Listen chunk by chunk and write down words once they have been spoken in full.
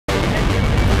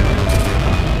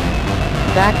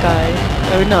that guy.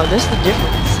 Oh no, this is the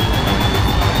difference.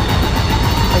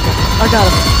 Okay, I got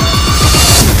him.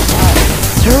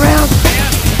 Turn around!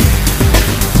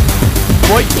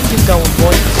 Boy, think he's going,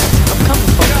 boy. I'm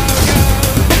coming for you.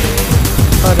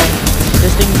 Hold on.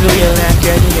 This thing's really getting after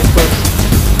you. I need to get close.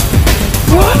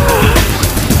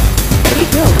 Where'd he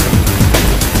go?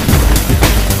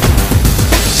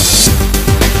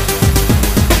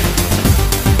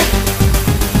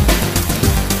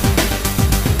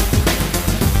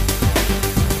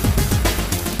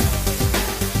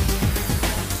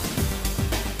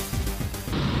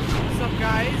 What's up,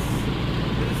 guys?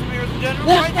 This is Amir the General.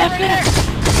 Left, Right there.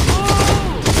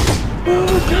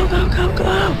 Go, go, go, go!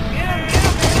 Yeah,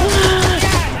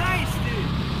 nice, dude.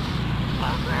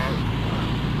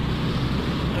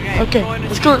 Okay,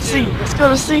 let's go to C. Let's go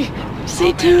to C.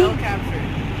 C2.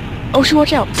 Oh, shoot,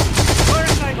 watch out.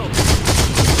 Motorcycle.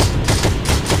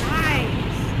 Nice.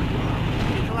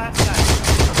 Get the last guy.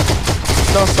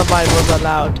 No survivors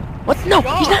allowed. What? No,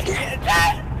 he's not dead.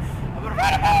 I'm gonna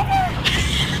run him over.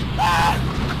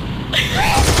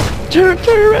 Turn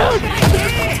around.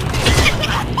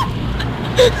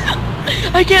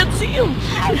 I can't see him.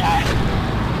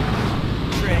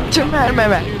 Turn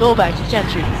around. Go back. You can't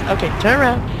shoot. Okay, turn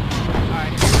around.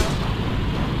 Alright,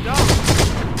 go.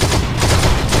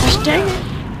 Gosh dang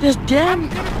it. This damn. I'm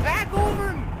gonna back over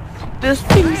him. This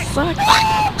thing sucks.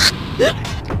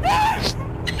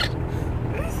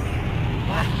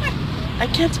 I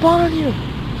can't spawn on you.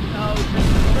 No,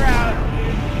 we're out,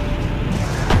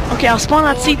 dude. Okay, I'll spawn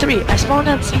on C3. I spawned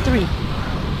on C3.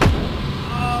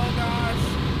 Oh gosh.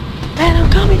 Man, I'm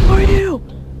coming for you.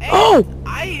 And Oh!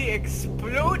 I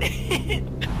exploded.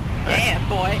 Yeah,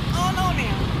 boy. Oh no,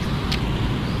 now.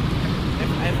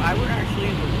 If I were actually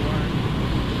in the war,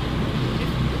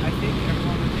 I think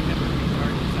everyone would think that we're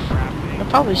retarded because I'm rapping. I'll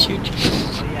probably shoot you.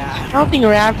 Yeah. I don't think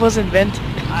rap was invented.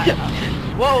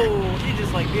 Whoa! He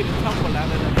just like did a tumble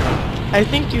out of that. I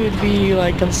think you would be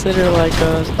like considered like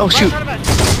a. Oh shoot! Right about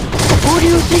Who do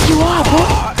you think you are, boy?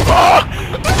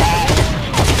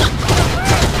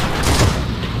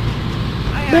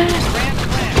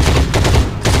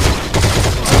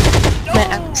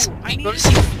 Man, go to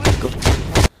see. Go.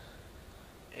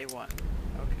 A1.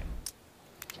 Okay.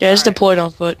 Yeah, it's deployed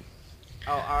on foot.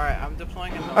 Oh, alright. I'm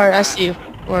deploying him. Alright, I see you.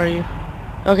 Where are you?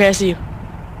 Okay, I see you.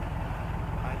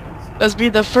 I don't see. Let's be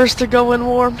the first to go in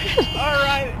war.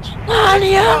 Alright.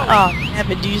 Anya! Oh,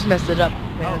 damn it, you just messed it up. Oh,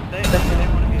 Man. they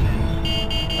want to get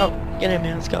in. Oh, get in,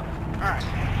 man. Let's go. Alright.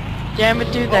 Damn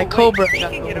it, dude, Oh, that wait, Cobra. we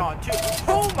can get on too.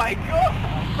 Oh my god!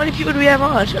 How many people do we have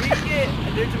on? We get,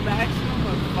 there's a maximum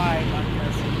of 5 on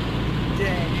guessing.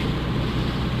 Dang.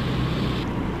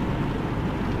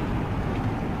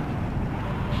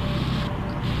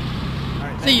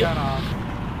 Alright, See they you. got off.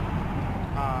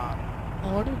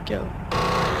 Where'd it go?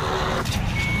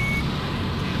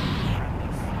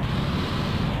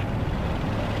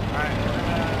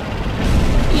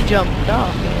 Alright, He jumped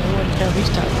off, man. I wouldn't tell he's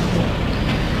talking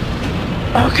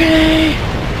about. Okay!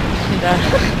 retard.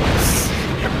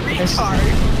 That's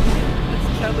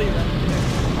Kelly right there.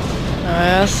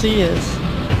 Yes, he is.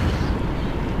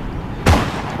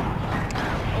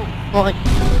 Like,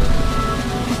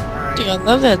 dude, I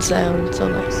love that sound. It's so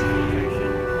nice.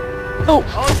 Oh!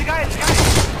 Oh, it's a guy, it's a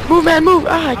guy! Move, man, move!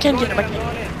 Ah, I can't get him. I'm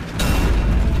going in.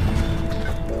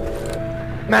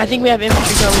 Man, I think we have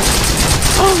infantry coming.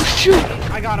 Oh, shoot!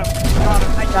 I got him.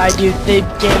 I died, dude. They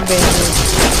gangbanged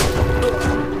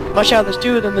me. Watch out, there's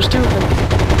 2 of them. There's 2 of them.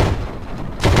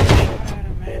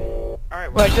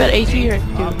 Alright, What, you got A3 or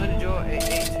I'm 2? gonna do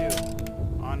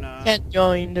A2 on Can't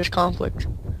join, there's conflict.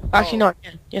 Actually, no, I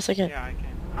can. Yes, I can. Yeah, I can.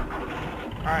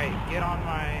 Alright, get on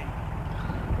my...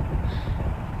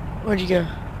 Where'd you go?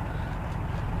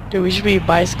 Dude, we should be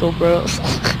bicycle bros.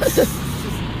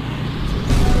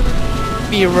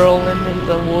 Be rolling in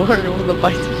the water with a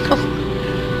bicycle.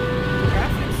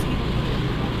 graphics seem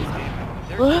on this game.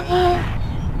 They're What?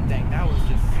 Dang, that was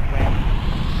just wet.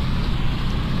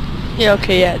 Yeah,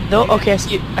 okay, yeah. No, okay, I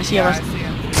see you. I see Yeah, I him. see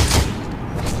him.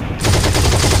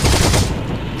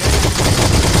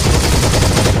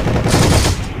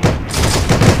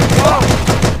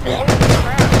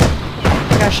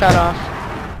 I got shot off.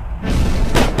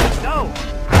 No!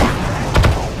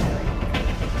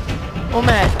 Oh,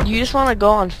 Matt, you just want to go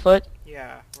on foot?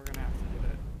 Yeah, we're gonna have to do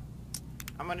that.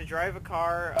 I'm gonna drive a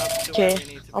car up to where Okay,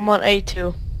 we need to be. I'm on A2.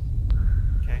 Okay.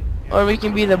 Yeah, Or we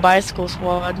can be the bicycle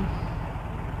squad. be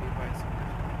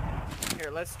bicycle.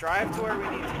 Here, let's drive to where we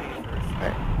need to be first.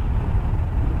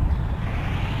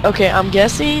 Okay, I'm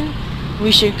guessing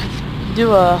we should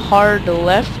do a hard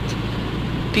left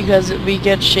because we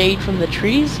get shade from the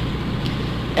trees,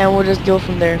 and we'll just go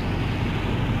from there.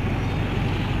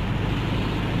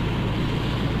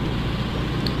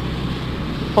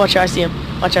 Watch out, I see him.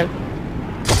 Watch out.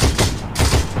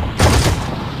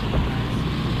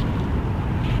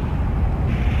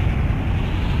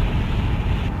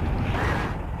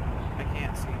 I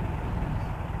can't see.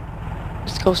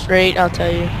 Just go straight, I'll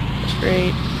tell you.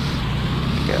 Straight.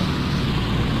 Go. I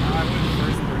went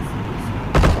first person.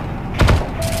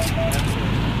 That's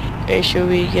it. Okay, should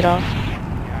we get off? Yeah.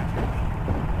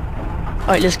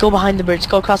 Alright, let's go behind the bridge.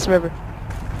 Go across the river. Okay.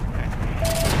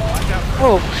 Watch out for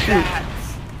Oh, shoot.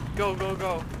 bats. Go, go,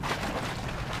 go.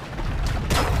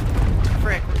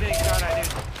 Frick, we're getting shot at,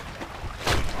 dude.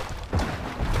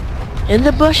 In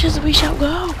the bushes we shall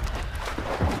go. Go.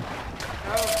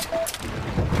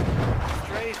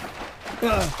 Straight.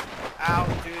 Ow,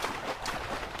 dude.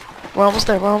 We're almost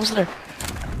there, we're almost there.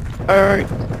 Alright.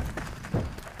 Oh,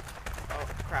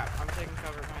 crap. I'm taking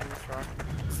cover behind this rock.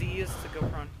 Z is to go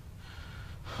prone.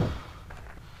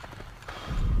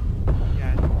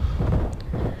 Yeah.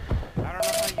 I don't know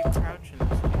how you crouch in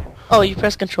this game. Oh, you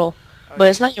press control. Oh, But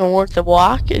it's not even worth the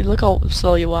walk. Look how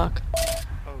slow you walk.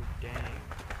 Oh, dang.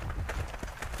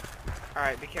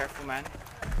 Alright, be careful, man.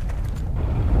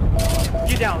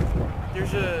 Get down!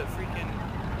 There's a freaking...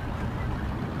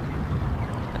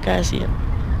 Okay, I see him.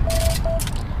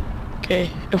 Okay,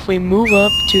 if we move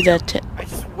up to that I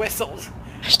just whistled.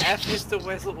 F is the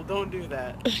whistle. Don't do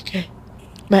that. Okay.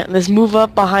 Man, let's move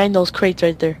up behind those crates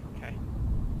right there. Okay.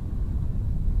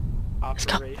 Let's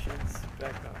go. Operations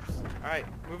backups. Alright,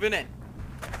 moving in.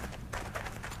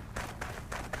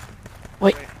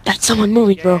 Wait, Wait. that's someone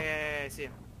moving, Yeah, bro. yeah, I see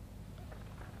him.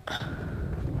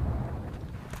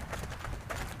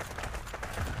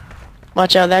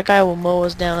 Watch out, that guy will mow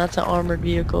us down. That's an armored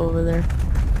vehicle over there.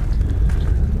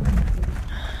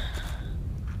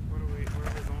 Where are we going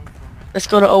for, man? Let's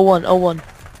go to 01, 01. Okay.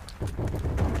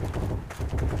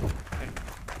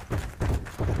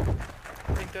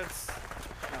 I think that's... No.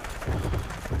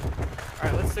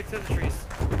 Alright, let's stick to the trees.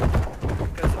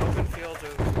 Because open fields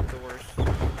are the worst.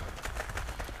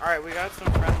 Alright, we got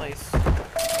some friendlies.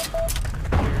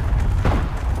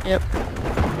 Here. Yep.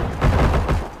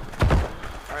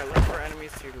 Alright, look for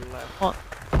enemies to the left.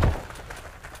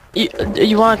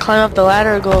 You want to climb up the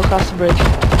ladder or go across the bridge?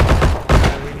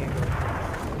 Yeah, we need to go.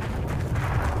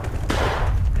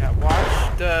 Yeah,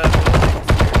 watch the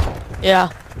buildings here. Yeah.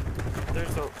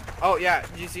 There's a... Oh, yeah,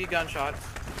 you see gunshots.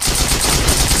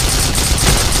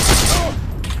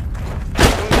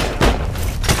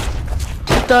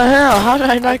 What the hell? How did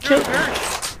I not kill him?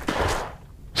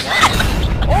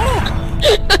 Oh!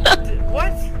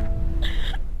 What?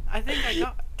 I think I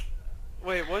got...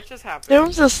 Wait, what just happened? There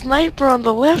was a sniper on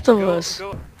the left of us.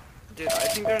 Go. Dude, I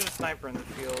think there's a sniper in the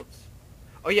fields.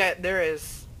 Oh yeah, there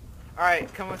is.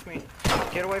 Alright, come with me.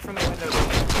 Get away from the window.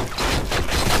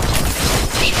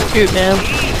 Shoot, man.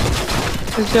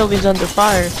 This building's under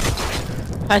fire.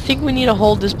 I think we need to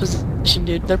hold this position,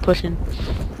 dude. They're pushing.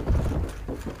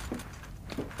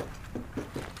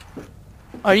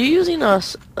 Are you using a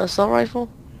assault rifle?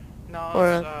 No,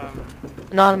 Or it's,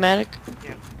 an automatic?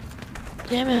 yeah.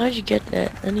 Damn it, how'd you get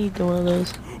that? I need one of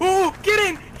those. Oh, get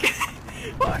in!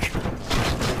 Fuck!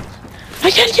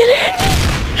 I can't get in!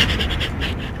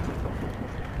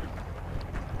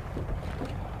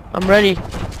 I'm ready.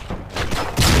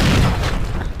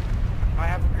 I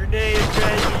have a grenade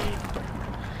ready.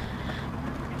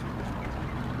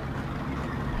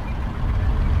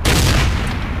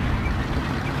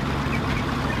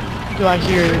 Do I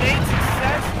hear? Grenade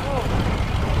successful!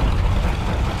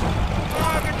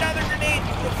 Oh, another grenade!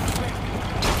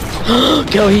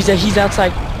 Go, he's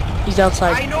outside. He's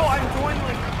outside. I know, I'm going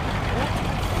like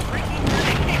multiple freaking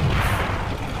grenades.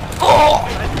 Oh!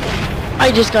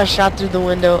 I just got shot through the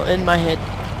window in my head.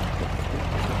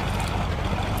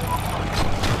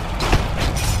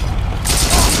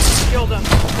 Killed him.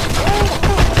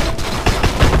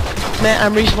 Man,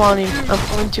 I'm respawning. I'm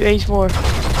going to H4.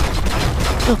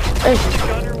 Oh, hey. The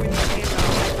gunner when he came out.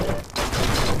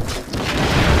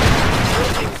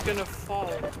 Everything's gonna fall.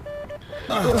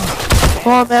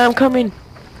 Oh man, I'm coming.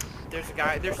 There's a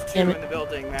guy, there's two Damn in it. the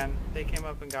building, man. They came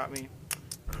up and got me.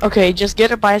 Okay, just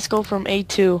get a bicycle from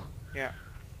A2. Yeah.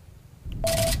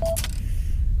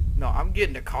 No, I'm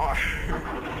getting a car.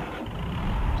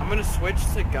 I'm gonna switch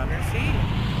to gunner seat.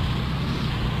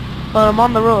 But I'm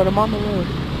on the road. I'm on the road.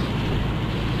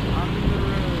 On the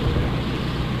road.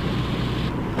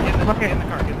 Get in the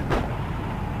car, get in the car.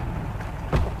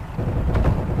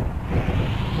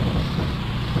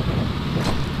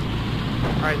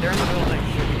 Alright, they're in the building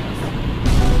shooting us.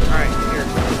 Alright, here,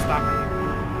 stop right here.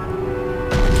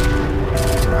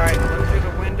 Alright, look through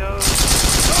the window. I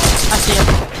see him.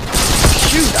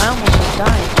 Shoot, I almost just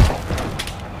died.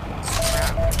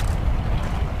 Crap.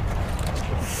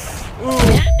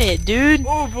 it, dude.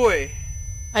 Oh boy.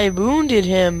 I wounded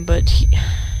him, but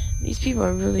these people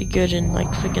are really good in like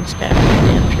freaking spamming the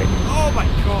damn trigger. Oh my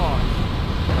god.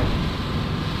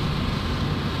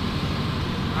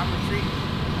 I'm retreating.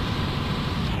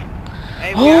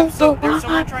 Hey, we have there's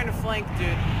someone trying to flank, dude.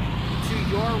 To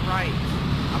your right.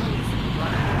 I'm gonna just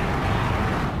run ahead.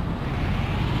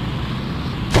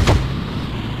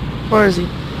 Where is he?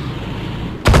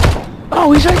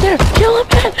 Oh, he's right there! Kill him,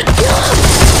 man! Kill him!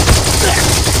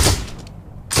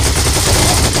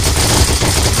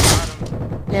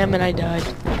 Damn it, I died.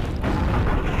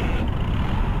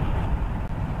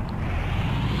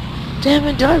 Damn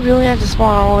it, do I really have to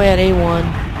spawn all the way at A1?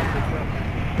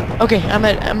 Okay, I'm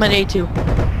at A2.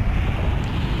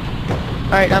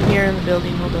 Alright, I'm here in the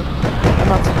building, hold up.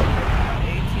 I'm outside.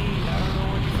 18, I don't know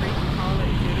what you freaking call it.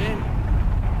 Get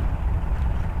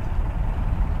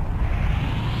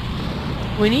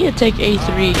in. We need to take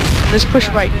A3. Let's push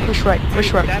right, push right,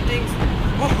 push right. That thing's...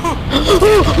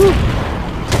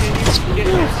 Can you get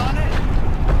hits on it?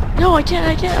 No, I can't,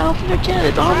 I don't think I can,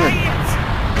 it's armored.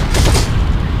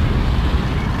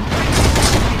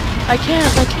 I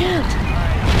can't.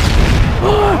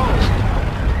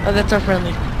 Oh, that's our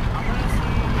friendly.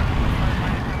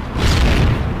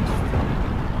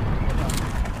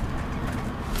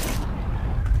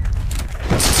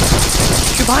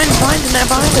 You're behind him,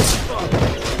 behind us.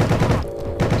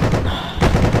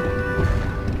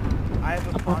 I have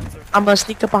a Panzer. I'm gonna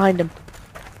sneak up behind him.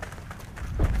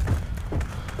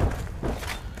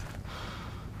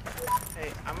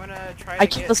 Hey, I'm gonna try to I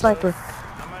killed the sniper.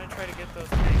 I'm gonna try to get those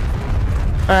things.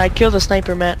 I killed the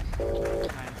sniper, Matt.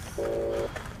 Nice.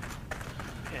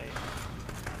 Okay.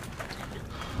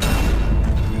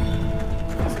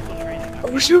 Physical training.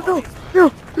 Oh shoot, no.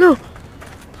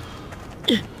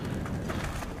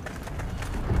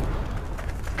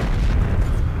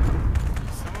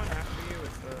 Someone after you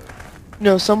with the...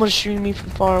 No, someone's shooting me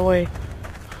from far away.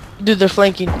 Dude, they're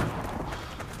flanking.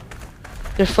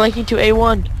 They're flanking to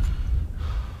A1.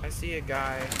 I see a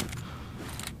guy.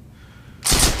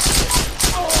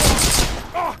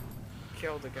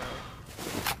 Killed a guy.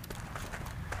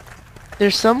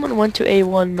 There's someone went to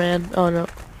A1, man. Oh no.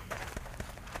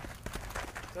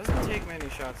 Doesn't take many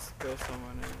shots to kill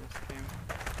someone in this game.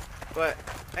 But,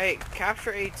 hey,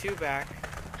 capture A2 back.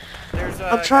 There's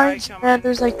a I'm trying, guy coming. man.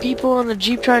 There's like people on the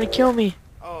Jeep trying to kill me.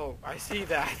 Oh, I see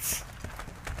that.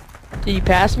 Did you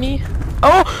pass me?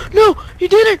 Oh, no, you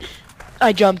didn't.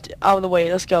 I jumped out of the way.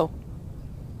 Let's go.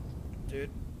 Dude,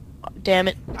 Damn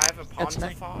it. I have a That's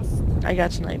nice. Panzerfaust. I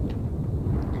got sniped.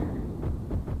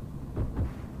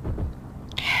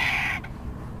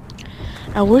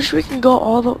 I wish we can go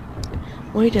all the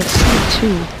way to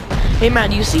C2. Hey, Matt,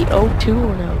 do you see O2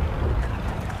 or no?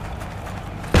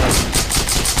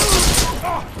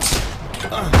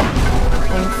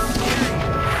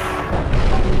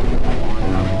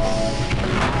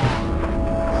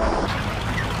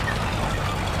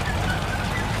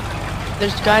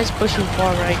 There's guys pushing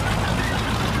far right.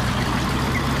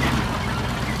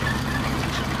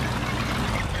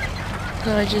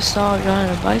 I just saw a guy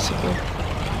on a bicycle. Dude,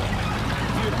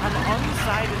 I'm on the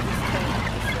side of this tank.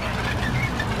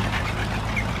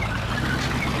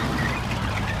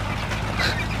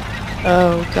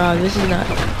 Oh god, this is not...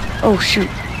 Oh shoot.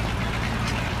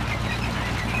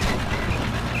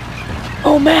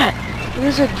 Oh Matt!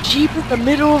 There's a Jeep in the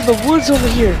middle of the woods over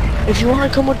here. If you want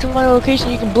to come up to my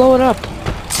location, you can blow it up.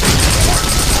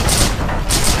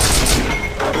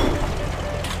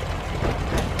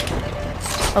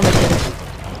 I'm gonna get him.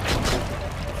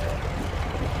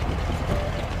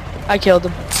 I killed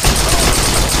him.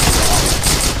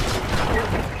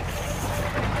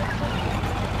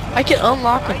 I can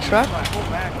unlock a truck.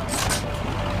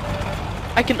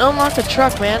 I can unlock a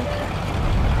truck, man.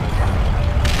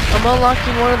 I'm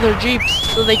unlocking one of their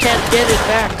Jeeps so they can't get it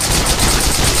back.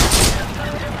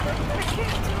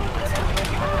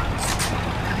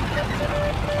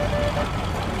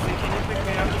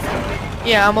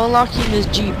 Yeah, I'm unlocking this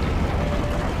Jeep.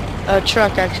 A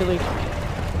truck, actually.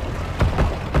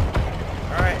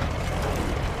 Alright.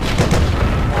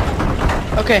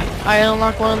 Okay, I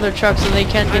unlocked one of their trucks so they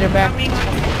can't get it back.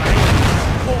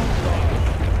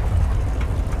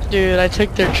 Dude, I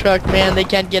took their truck, man. They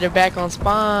can't get it back on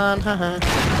spawn. Haha.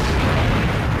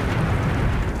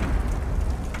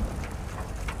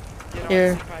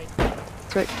 Here.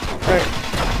 Right. Alright.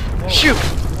 Shoot!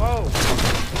 Whoa!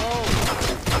 Whoa!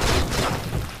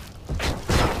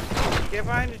 Get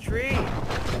behind the tree!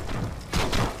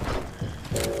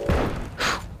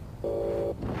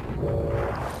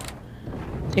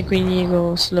 I think we need to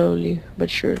go slowly, but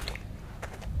surely.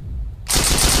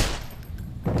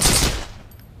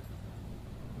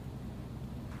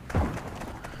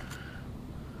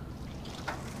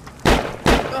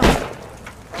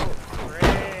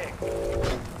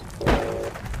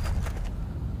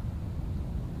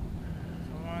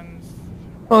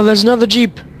 Oh, there's another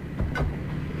Jeep.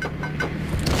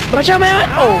 Watch out, man!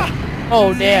 Oh!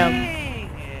 Oh, damn. Dang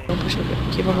it. Don't push over.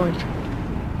 Keep on going.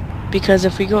 Because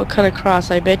if we go cut across,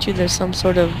 I bet you there's some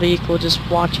sort of vehicle just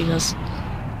watching us.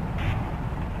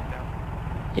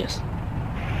 Yes.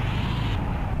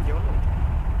 YOLO.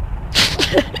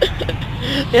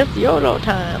 It's YOLO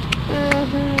time.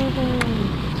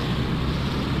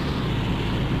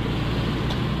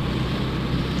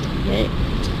 Okay.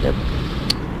 Yep.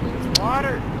 It's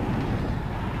water.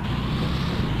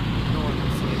 No one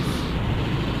sees.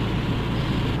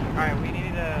 Alright, we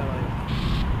need to like.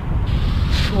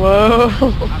 Whoa.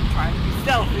 I'm trying to be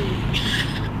stealthy.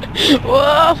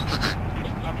 Whoa.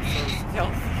 I'm so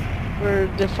stealthy. We're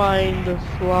defying the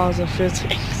laws of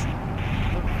physics.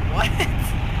 What?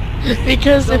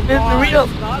 Because The if it's laws, real...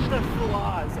 not the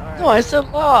flaws. Alright. No, I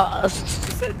said laws. You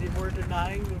said we're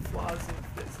denying the flaws of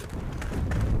physics.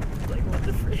 Like, what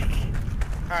the freak?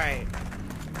 Alright.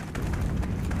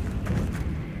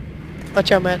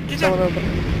 Watch out, man. Get Someone down. over.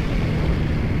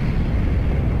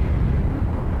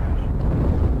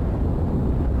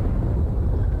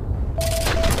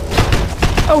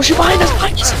 Oh, she's behind us!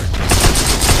 Behind us!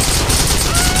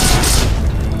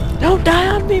 Don't die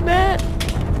on me, man!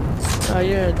 Oh,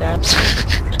 you're a daps.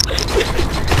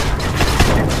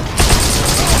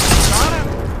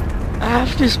 I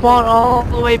have to spawn all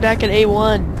the way back at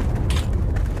A1.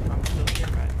 I'm still here,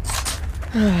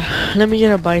 man. Let me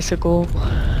get a bicycle.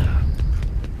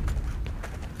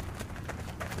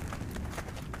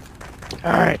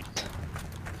 Alright.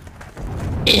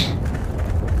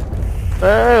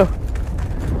 Oh!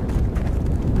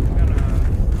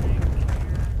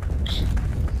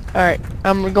 Alright,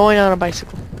 I'm going on a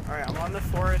bicycle. Alright, I'm on the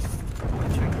forest.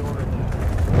 Check over the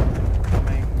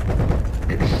coming.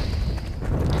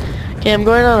 Okay, I'm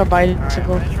going on a Alright, I'm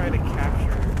bicycle. gonna try to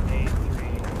capture A3.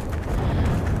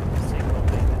 Single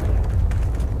bandit.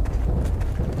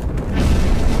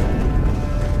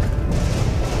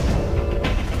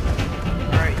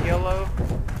 Alright, YOLO.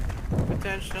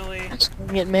 Potentially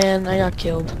Dang it, man, I got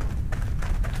killed.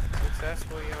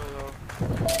 successful YOLO.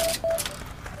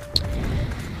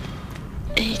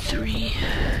 A3.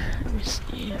 Let me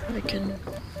see if I can...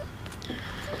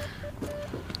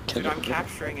 Dude, I'm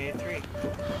capturing A3.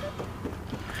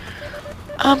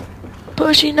 I'm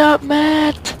pushing up,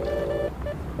 Matt!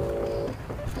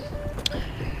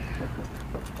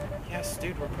 Yes,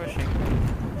 dude, we're pushing.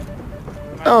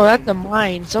 Oh, that's a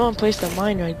mine. Someone placed a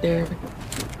mine right there.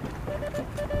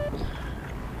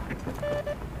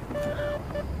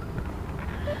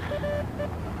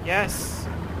 Yes!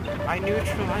 I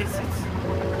neutralized it.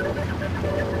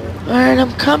 Alright,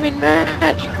 I'm coming,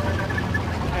 Matt!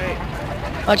 Okay.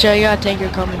 Watch out, you got a tanker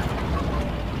coming.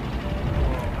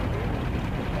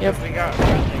 Yep. We got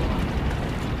nothing.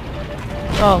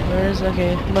 Oh, there is?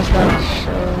 Okay, must not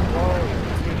show. Whoa.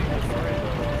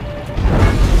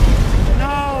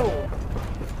 No!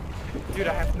 Dude, I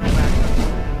have no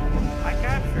backup. I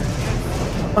captured,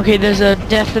 yes. Okay, there's a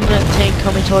definite tank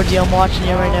coming towards you. I'm watching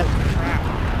you right now. Crap.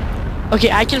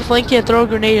 Okay, I can flank you and throw a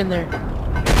grenade in there.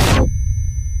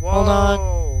 Whoa. Hold on.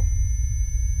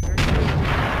 They threw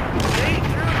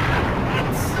it.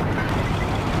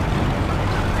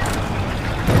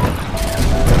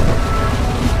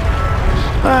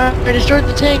 Alright, I destroyed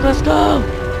the tank, let's go!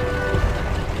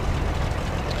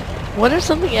 What if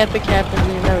something epic happens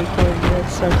and you're not recording that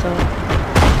starts off?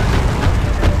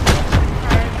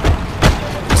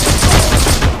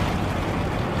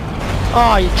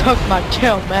 Oh, you took my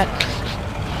kill, Matt.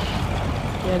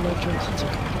 Yeah, no choice, it's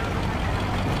okay.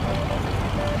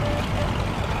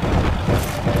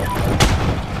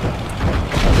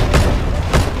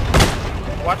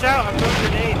 Watch out, I'm throwing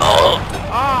grenades. Oh!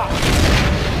 Ah!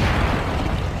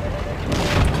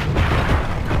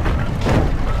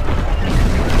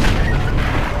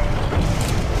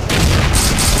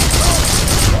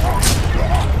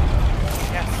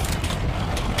 Yes.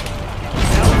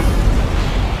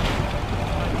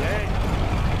 Okay.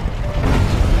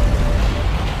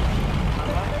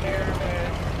 I'm up here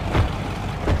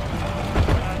with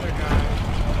another guy.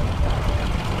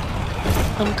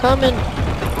 I'm coming.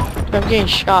 I'm getting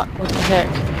shot. What the heck?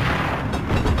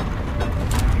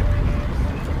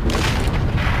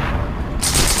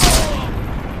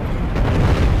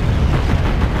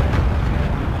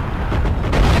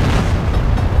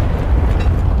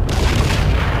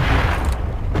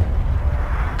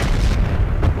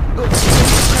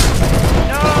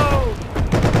 No!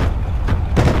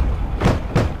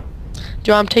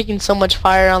 Joe, I'm taking so much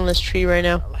fire on this tree right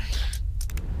now.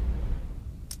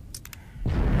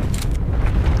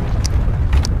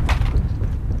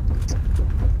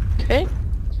 Okay.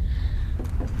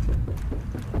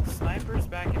 snipers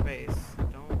back at base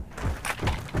don't.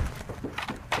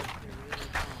 They really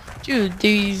don't. Dude,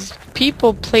 these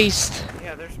people placed